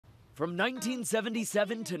From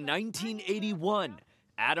 1977 to 1981,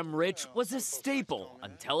 Adam Rich was a staple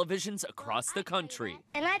on televisions across the country.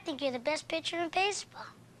 And I think you're the best pitcher in baseball.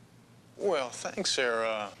 Well, thanks,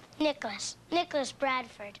 Sarah. Nicholas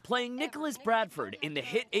Bradford. Playing Nicholas Bradford in the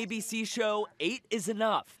hit ABC show 8 is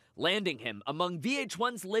Enough, landing him among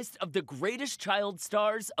VH1's list of the greatest child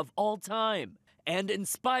stars of all time, and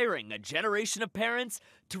inspiring a generation of parents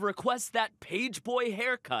to request that page boy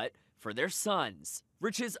haircut for their sons.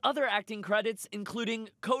 Rich's other acting credits including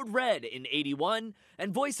Code Red in '81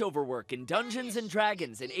 and voiceover work in Dungeons &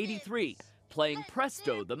 Dragons in '83, playing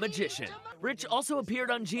Presto the Magician. Rich also appeared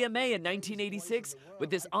on GMA in 1986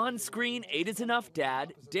 with his on-screen 8 is Enough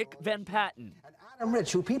dad, Dick Van Patten. Adam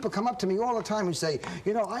Rich, who people come up to me all the time and say,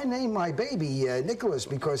 you know, I named my baby Nicholas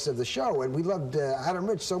because of the show, and we loved Adam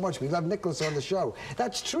Rich so much. We loved Nicholas on the show.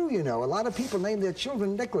 That's true, you know. A lot of people name their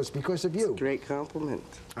children Nicholas because of you. Great compliment.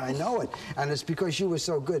 I know it, and it's because you were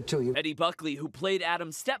so good, too. Eddie Buckley, who played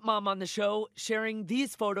Adam's stepmom on the show, sharing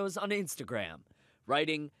these photos on Instagram,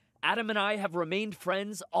 writing, Adam and I have remained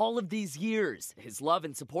friends all of these years. His love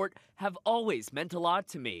and support have always meant a lot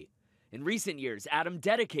to me. In recent years, Adam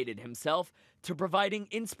dedicated himself to providing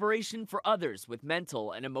inspiration for others with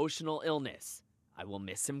mental and emotional illness. I will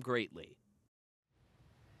miss him greatly.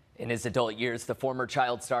 In his adult years, the former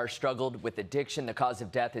child star struggled with addiction. The cause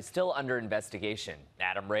of death is still under investigation.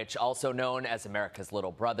 Adam Rich, also known as America's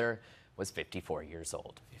Little Brother, was 54 years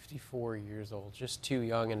old. 54 years old, just too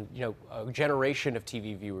young. And, you know, a generation of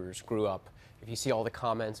TV viewers grew up. If you see all the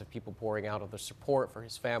comments of people pouring out of the support for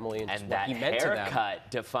his family and just what he meant to them. And that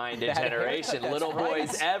haircut defined a generation. Little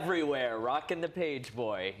boys everywhere rocking the page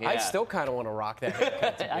boy. Yeah. I still kind of want to rock that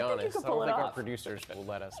haircut, to be I honest. think I don't think off. our producers will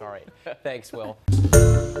let us. All right. Thanks, Will.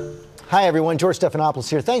 Hi, everyone. George Stephanopoulos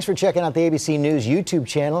here. Thanks for checking out the ABC News YouTube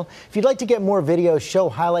channel. If you'd like to get more videos, show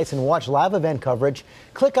highlights, and watch live event coverage,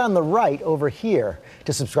 click on the right over here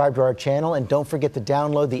to subscribe to our channel. And don't forget to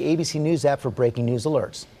download the ABC News app for breaking news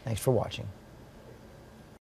alerts. Thanks for watching.